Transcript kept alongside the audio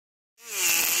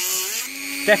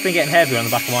definitely getting heavier on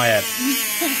the back of my head.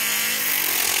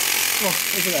 Oh,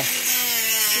 look at that.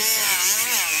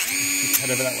 Head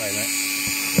over that way, mate.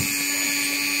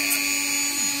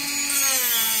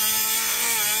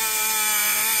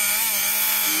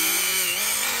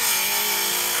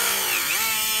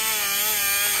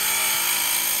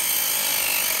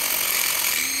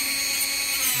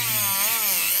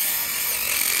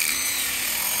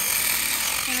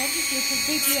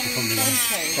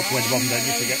 Top away the bottom, don't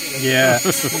you forget? Yeah.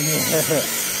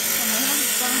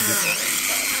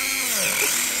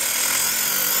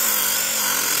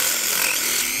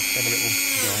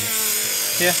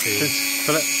 Yeah,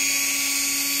 fill it.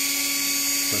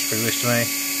 Looks pretty rich to me.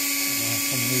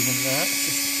 Some movement there.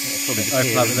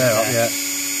 Open up there, up, yeah.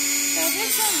 Now,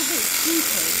 this sounds a bit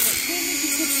stupid, but when you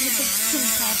put in a big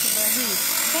chunk out of their hoof,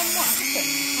 then what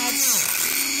happens?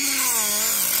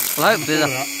 Well,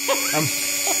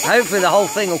 hopefully the whole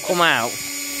thing will come out.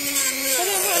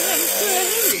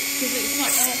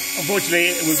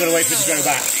 Unfortunately, we've got to wait for it to grow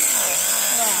back.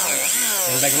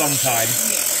 It'll take a long time,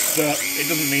 but it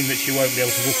doesn't mean that she won't be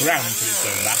able to walk around until it's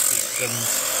grown back. You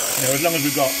know, as long as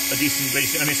we've got a decent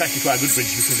bridge, and it's actually quite a good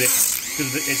bridge because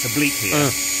it's oblique here.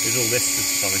 There's all this.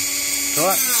 Sorry. It's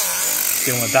alright.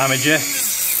 Don't want to damage it.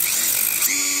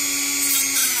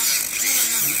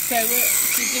 So you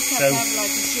just have to have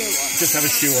like a shoe on? Just have a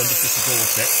shoe on just to support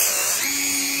it.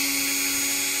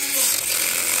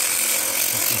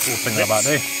 That's the important thing about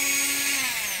it.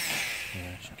 Yeah,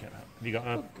 I should get that. Have you got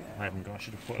a... I haven't got, I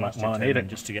should have put Might need it.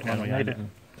 just to get down behind it.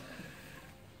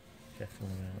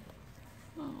 Definitely out.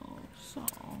 Oh,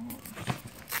 soft.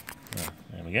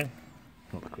 There we go.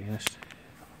 Not the cleanest.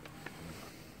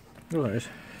 Oh, there it is.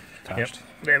 Attached. Yep.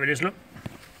 There it is, look.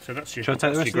 So that's your... Shall I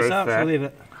take the rest of this out? Shall I leave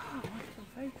it?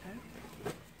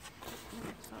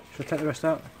 Should I take the rest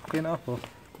out, clean it up, or?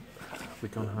 Have we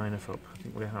gone high enough up? I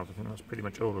think we have. I think that's pretty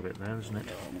much all of it there, isn't it?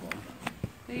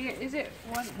 Is it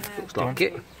one? Looks like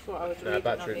it. No,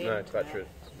 battery. No, battery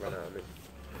run out of it.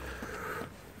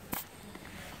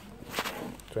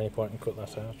 Is there any point in cutting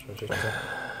that out?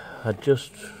 I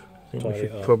just think we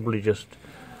should probably just...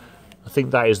 I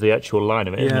think that is the actual line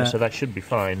of it, isn't it? So that should be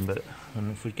fine, but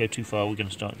if we go too far, we're going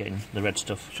to start getting the red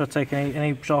stuff. Should I take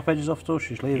any sharp edges off, or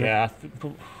should I just leave it? Yeah,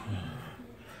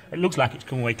 it looks like it's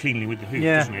come away cleanly with the hoof,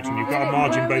 doesn't it? And you've got a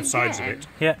margin both sides of it.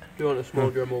 Yeah. Do you want a small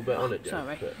Dremel bit on it, Jen?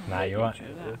 Sorry. Nah, you're right.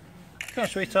 Come on,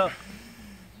 sweetheart.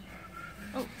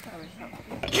 Oh, sorry.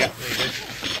 Yeah, there you go.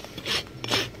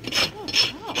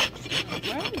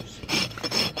 Gross.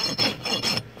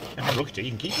 And have a look at it,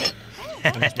 you can keep it.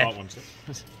 And the smart ones.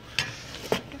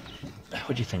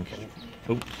 What do you think?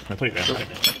 Oh, I'll put it there. Got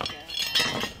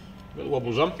the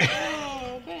wobbles on.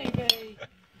 Oh, baby.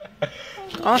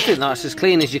 I think that's as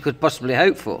clean as you could possibly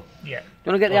hope for. Yeah. Do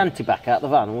you want to get the anti-back out the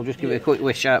van and we'll just give it a quick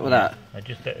wish out with that?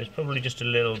 There's probably just a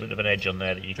little bit of an edge on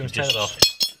there that you can just off.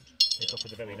 It's off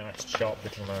with a very nice sharp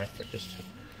little knife, but just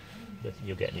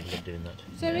you'll get any blood doing that.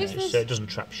 So is this... So it doesn't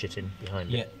trap shit in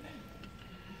behind it.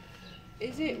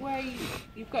 Is it where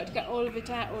you've got to get all of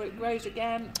it out, or it grows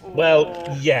again? Or,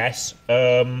 Well, yes.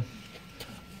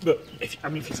 But if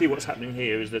you see what's happening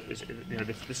here is that this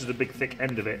is a big thick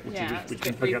end of it, which you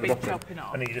plug out the bottom,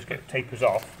 and then you just get tapers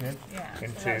off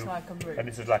into, so that's like a root. and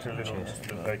this is like a little,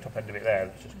 the very top end of it there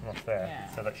that's just come off there.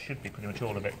 Yeah. So that should be pretty much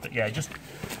all of it. But yeah, just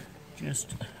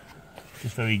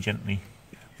very gently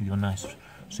with your nice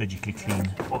surgically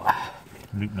clean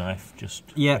loop knife, just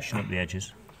brushing up the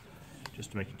edges,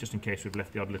 just to make it, just in case we've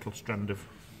left the odd little strand of.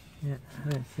 Yeah, I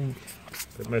don't think.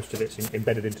 But most of it's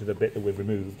embedded into the bit that we've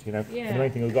removed, you know. Yeah. And the main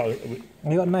thing we've got, You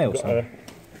got nails. a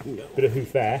bit of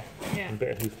hoof there, Yeah. and a bit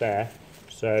of hoof there.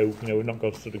 So we've not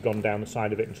gone down the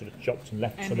side of it and sort of chopped and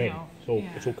left some in.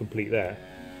 It's all complete there.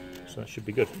 So that should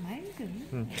be good.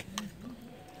 Amazing.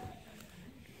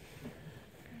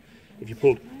 If you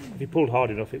pulled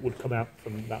hard enough, it would come out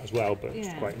from that as well. But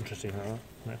it's quite interesting how.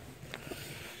 Yeah.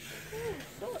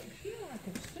 Oh, God, you're like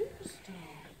a superstar.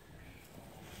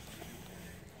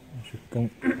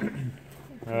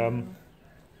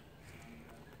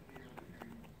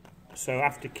 So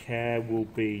aftercare will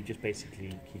be just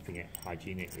basically keeping it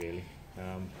hygienic, really.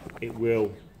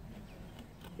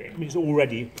 It's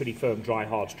already a pretty firm, dry,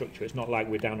 hard structure. It's not like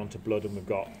we're down onto blood and we've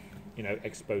got,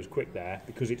 exposed quick there,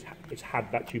 because it's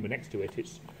had that tumour next to it.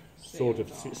 It's sort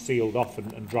of sealed off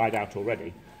and dried out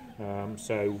already.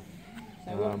 So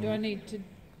what do I need to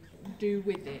do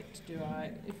with it?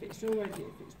 If it's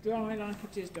dry like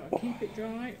it is, do I keep it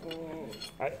dry, or?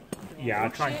 I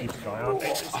try and keep it dry.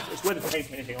 It's whether to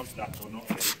take anything onto that or not,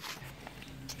 really.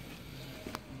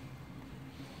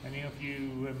 Any of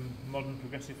you modern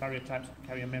progressive Farrier types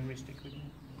carry a memory stick with you?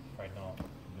 Probably not.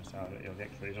 So the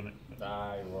X-rays on it.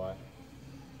 Aye, right.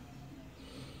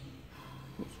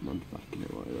 Got some back in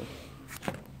it, right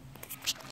there.